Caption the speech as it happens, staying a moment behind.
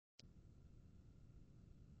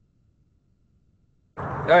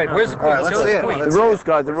All right, where's the queen? Let's see it. The rules,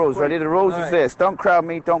 guys, the rules. Ready? The rules is this. Don't crowd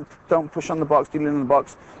me. Don't push on the box, deal in the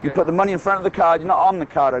box. You put the money in front of the card. You're not on the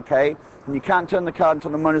card, okay? And you can't turn the card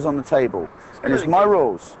until the money's on the table. And it's my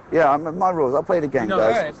rules. Yeah, my rules. I'll play the game, guys.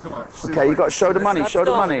 All right, come on. Okay, you got to show the money. Show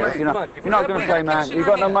the money. You're not going to play, man. You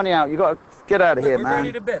got no money out. You got to get out of here, We're man.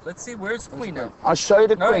 ready to bet. Let's see, where's the queen now? I'll show you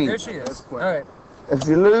the All right, queen. there she is. All right. If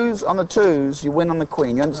you lose on the twos, you win on the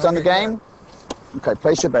queen. You understand the game? Okay,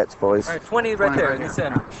 place your bets, boys. All right, 20 right there in the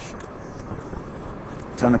center.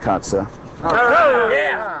 Turn the card, sir. All right.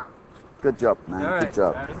 Yeah. Good job, man. All right. Good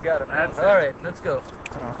job. We got it. All right, let's go.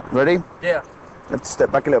 Ready? Yeah. Let's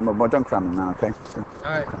step back a little more. Don't cram them now, okay?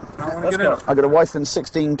 All right. Let's go. I got a wife and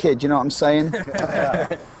 16 kids. You know what I'm saying? All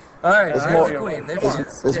right. There's There's more. the queen. There she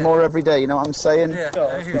is. There's more every day. You know what I'm saying? Yeah.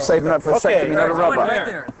 There she I'm is. saving up for a second. You're not a There's one rubber. right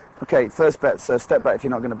there. Okay, first bet, sir. Step back if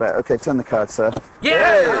you're not going to bet. Okay, turn the card, sir.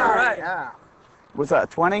 Yeah. All right. Was that a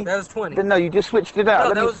 20? That was 20. No, you just switched it out. No,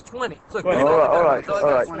 Let that me- was 20. Look. All right.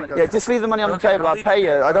 Yeah, just leave the money on the table. I'll pay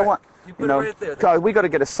you. I don't want. You You put it know, right there. God, we got to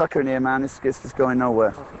get a sucker in here, man. This is going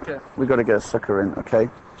nowhere. Okay. We got to get a sucker in, okay?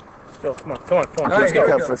 Go, come on. All Let's right, get here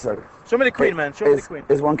we up go. for a second. Show me the queen, man. Show me the queen.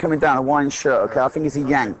 There's one coming down, a wine shirt, okay? I think it's a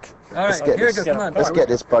yank. All Let's right, get here we this. go. Come on. Let's get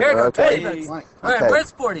this Here we bugger, go. okay? Hey. All right, Okay.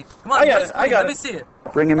 where's 40? Come on, I got where's it, 40? I got Let me it. see it.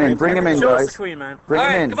 Bring him in, Show us guys. the queen, man. Bring All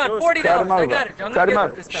him right, in. come on, 40 Crowd him dollars. I over. got it. I'm Crowd gonna him get it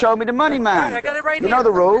over. this time. Show me the money, All man. right, I got it right You here. know the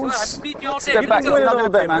Come on, rules. I've beat you all day. Step back, Give me you're not the going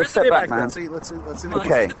to bet, man. Where's the Step back, back? man. Let's see the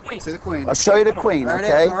Okay. See the queen. I'll show you the queen,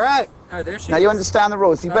 okay? All right. All right, there she Now is. you understand the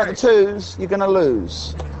rules. You bet the twos, you're going to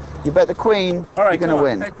lose. You bet the queen, All right, you're going to come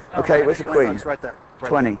on. win. Okay, where's the queen? Right there.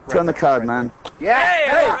 20. Turn the card, man. Yeah. Hey,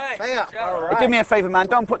 all right. Hey, Good job. all Hey, do me a favor, man.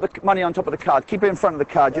 Don't put the money on top of the card. Keep it in front of the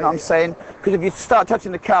card. You know what I'm saying? Because if you start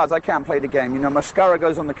touching the cards, I can't play the game. You know, mascara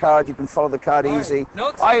goes on the card. You can follow the card easy. No,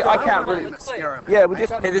 it's I can't really. Yeah, we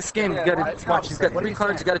just. Hey, this game, you gotta watch. He's got 3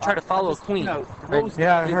 cards. You gotta try to follow a queen. Right?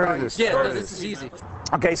 Yeah, I heard of this. Yeah, no, this is easy.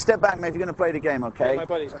 Okay, step back, man. If you're going to play the game, okay? My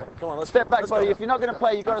buddies. Come on, let's Step back, buddy. If you're not going to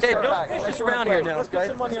play, you got to Hey, step don't back. push Unless us you wanna around play. here now. Let's get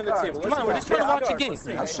some money on the table. Come on, we're just trying to watch a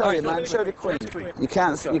game. I'll show you, man. Show the queen.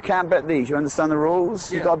 You can't bet these. You understand the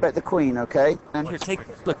rules? You Yeah. got to bet the queen, okay? And Here, take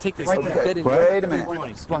this. Okay, Bet in. wait a minute.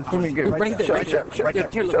 Right there. Right there.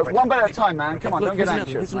 Here, look. One bet at a time, man. Come on, Look, don't get here's another,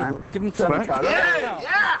 anxious, here's another. man. Give him Turn the some.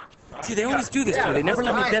 card. See, they always do this to me. They never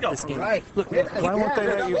let me bet this game. Look, Why won't they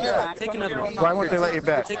let you bet? take another one. Why won't they let you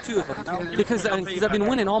bet? Take 2 of them. Because I've been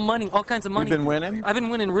winning all kinds of money. You've been winning? I've been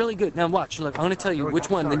winning really good. Now watch, look, I'm gonna tell you which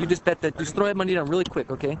one. Then you just bet that. Just throw that money down really quick,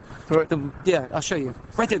 okay? Yeah, I'll show you.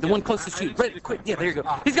 Right there, the one closest to you. Right, quick. Yeah, there you go.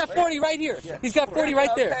 He's got 40 right here. He's got 40 right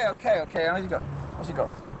there. Okay. How's he got? What's he got?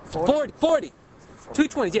 40.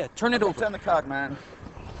 220. Yeah, turn it over. Turn the card, man.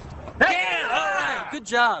 Yeah, all right. Good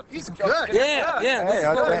job. He's good. Yeah. This is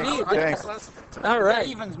what we need. Thanks. All right.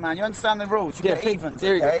 Evens, man. You understand the rules. You Yeah, get evens.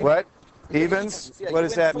 there you go. okay? What? Evens? Yeah, What you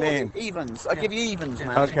does win that 40 mean? Evens. I give you evens,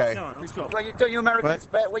 man. Okay. Don't you Americans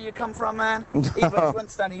bet where you come from, man? Evens, you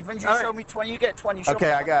understand evens. You All right. show me 20, you get 20. Show Okay,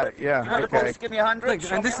 me I got it. Yeah. You Okay. boys give me 100.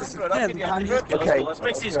 Look, and this is I'll give you 100. Okay. Let's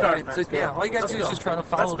mix these cards. So, yeah, all you gotta do is just try to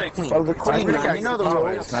follow the queen. Follow the queen, man. You know the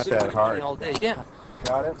rules. It's not that hard. All day. Yeah.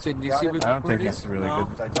 Got it. So do you see what I don't think it it's is? really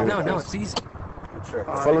good. No, it's easy.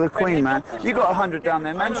 Follow the queen, man. You got 100 down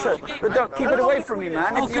there, man. So, but don't keep it away from me,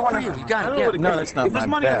 man. Oh, If you good want for you. to. You got it. Yeah. No, that's not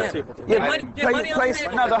my bet. Yeah, money place.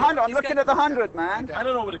 on the No, the table. 100. I'm looking at the 100, man. I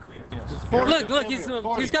don't know what a queen is.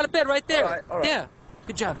 Look, he's got a bed right there. All right. Yeah.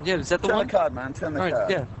 Good job. Yeah, is that the Turn one? the card, man. Turn the All right, card.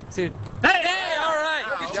 yeah. See. Hey, all right.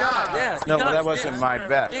 Good job. Yeah. No, but that wasn't my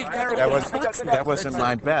bet. That wasn't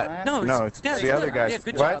my bet. No, it's yeah, the other yeah, guy's.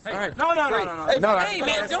 good What? job. All right. No. No, Hey,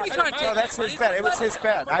 man, don't be trying to no, that's his bet. It was his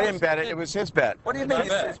bet. I didn't bet it. It was his bet. What do you mean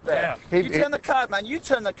it's his bet? He- You turn the card, man. You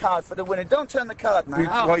turn the card for the winner. Don't turn the card, man.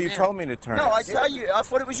 Well, you man. told me to turn No, I it. tell you. I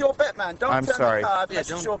thought it was your bet, man. Don't I'm turn sorry. the card Yeah, unless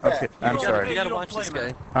it's don't- your bet. Okay, I'm You sorry. gotta watch this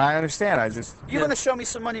guy. I understand. I just. You want to show me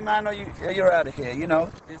some money, man, or you're out of here, you know?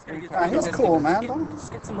 He's cool, man.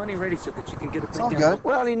 Just get some money ready so that you can get a all good.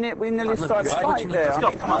 Well, we nearly Look, started get fighting your there. money- I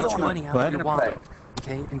don't get your wanna- money out What? of your wallet,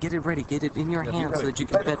 okay? And get it ready. Get it in your hand so that you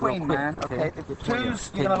can Bet the bet real queen, quick. man. Okay, if the twos,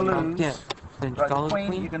 Okay, you're going to lose. Yeah. Then Right, follow the the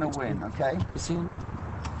queen, you're queen. going to win, okay? You see him?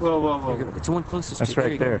 Whoa. It's the one closest That's to you.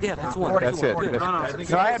 right There you go. there. Yeah, that's one. That's it. Good.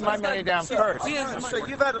 No, I had my money down first. So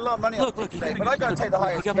you've had a lot of money on Look, the you today, but I got to take the You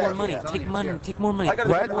highest got more bet. money. Take more money. I got to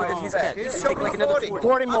What? take the highest bet. You Show take me like another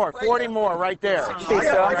 40. 40 more right there. Please,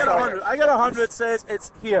 sir, I'm sorry. I got 100. Says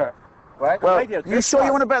it's here. Right? Well, Right here. you This sure you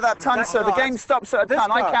card. want to bet that ton, That sir? The card. game stops at a This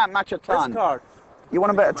ton. I card. can't match a This ton. card. You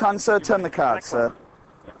want to bet a ton, sir? Turn the card, sir.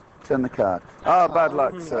 Turn the card. Oh, bad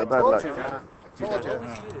luck, sir. Bad luck. told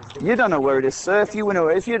you. You don't know where it is, sir. If you knew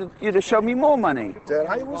where it is, you'd have shown me more money. Dad,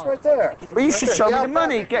 I was right there. Well, you should show me Yeah, the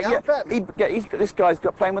money. This guy's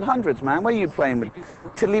got playing with hundreds, man. Where are you playing with?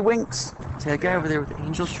 Tiddlywinks? See that guy over there with the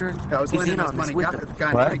angel shirt? I was He's lending in this on this money with back them. to the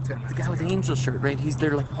guy What? in Pennington. The guy with the angel shirt, right?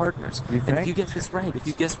 They're like partners. You And if think? you get this right,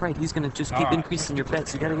 he's gonna just keep increasing your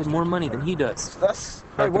bets. You gotta get more money than he does. That's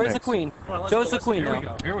All right, where's the queen? Show us the queen Here we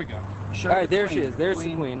now. go. Here we go. Show All me right, the there she queen. is. There's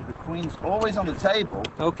the queen. The queen's always on the table.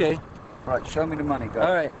 Okay. Right, show me the money, guys.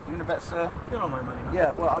 All right. You gonna bet, sir? You know my money.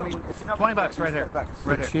 Yeah. Well, I mean, if you're not 20 bucks right here.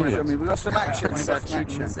 Right here. Show me. We got some action. Everything's We got some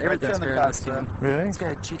cheating. action. Everything's Return the fair in cards, this sir. game. Really? This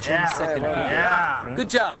guy cheats you in a second. Yeah. Good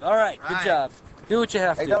job. All right. Good Right. job. Do what you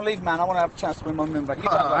have Hey, to. don't leave, man. I want to have a chance to win my money back. You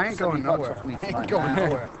got I like ain't going 70 bucks nowhere. off me I tonight, ain't going man.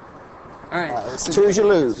 nowhere. All right. Choose you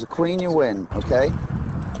lose. The queen you win. Okay.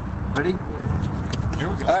 Ready? Here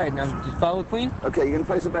we go. All right. Now, you follow the queen? Okay. You gonna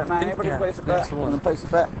place a bet, man? Everybody Yeah, place a that's bet. the You one. gonna place a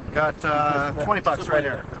bet? Got 20 bucks right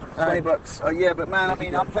here. 20 bucks. Oh yeah, but man, I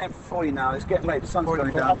mean, I'm playing for 40 now. It's getting late. The sun's going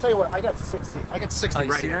I'll down. tell you what, I got 60. I got 60 Oh,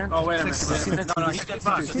 you right see here. that? Oh, wait a minute. 60 No, bucks. no, you get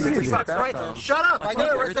bucks. He's 60 bucks back right on. there. Shut up. I got it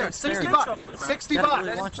right there. Everything's 60 fair. bucks. 60 Gotta bucks.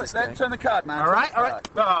 really watch this Let's guy. turn the card, man. All right, all right.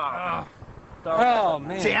 Oh,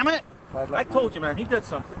 man. Damn it. I told you, man. He did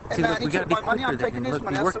something. Hey, See, man, look, he we gotta took be my money. I'm quicker taking than his him.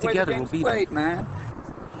 money. We That's work the way together, the we'll game's beat him. played, man.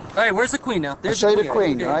 All right, where's the queen now? I'll There's show you the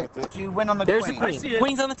queen. queen, Okay. right? You win on the There's queen. the queen.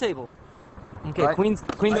 Queen's on the table. Okay, Right. queen's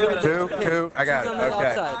I on got the Two. I got Queen's it. on the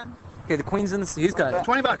Okay. outside. Okay, the queen's in the. He's got it.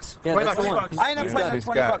 20 bucks. Yeah, 20 that's bucks. the 20 one. bucks. I ain't not He's playing got for it.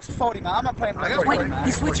 20 He's got bucks. 40, man. I'm not playing for I got 40, 20. man.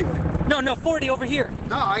 He's switching. No, 40 over here.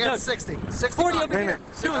 No, I got No. 60. 60 40 bucks. over here.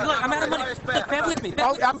 Dude, look, I'm out of money. Look, bet with me. Bet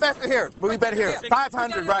Oh, with me. I'm betting here. We bet here.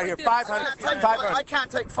 500 right here. 500. I 500.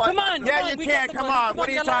 can't take 5. Come on. Yeah, come on, you we can. got the Come money. on. What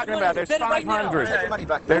are you we got a lot of talking money. about? There's Bet it right now. 500. Take your money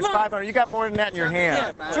back. There's Come on. 500. You got more than that in your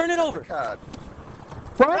hand. Yeah, turn it over. Card.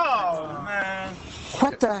 Oh, man.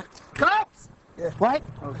 What the? Cops. What?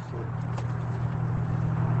 Oh, shit.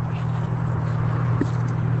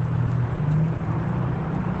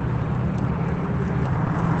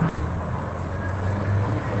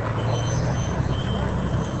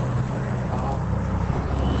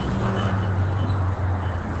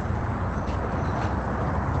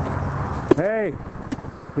 Hey,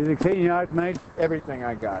 did they clean you out, mate? Everything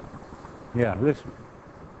I got. Yeah, listen.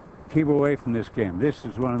 Keep away from this game. This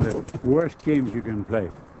is one of the worst games you can play.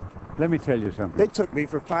 Let me tell you something. They took me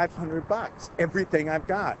for 500 bucks. Everything I've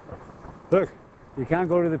got. Look, you can't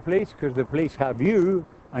go to the police because the police have you,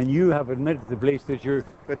 and you have admitted to the police that you're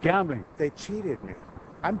But gambling. They cheated me.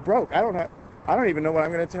 I'm broke. I don't even know what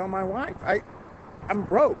I'm going to tell my wife. I'm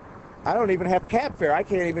broke. I don't even have cab fare. I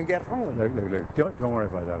can't even get home. Look. Don't worry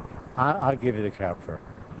about that. I'll give you the cab fare.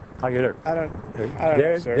 I'll get it. I don't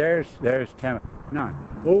know, sir. There's 10. Now,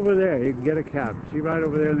 over there, you can get a cab. See right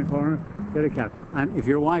over there in the corner? Get a cab. And if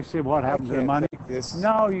your wife said, what happened to the can't money? take this.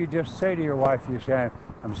 No, you just say to your wife, you say,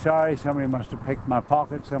 I'm sorry, somebody must have picked my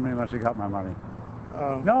pocket, somebody must have got my money.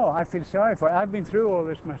 No, I feel sorry for it. I've been through all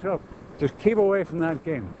this myself. Just keep away from that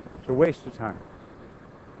game. It's a waste of time.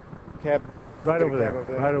 Cab. Right Get a over cab there.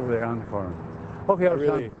 over there. Right over there on the corner. Okay, I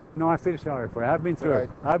really- son. No, I feel sorry for you. I've been through it.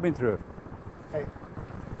 I've been through it.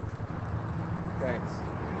 Thanks.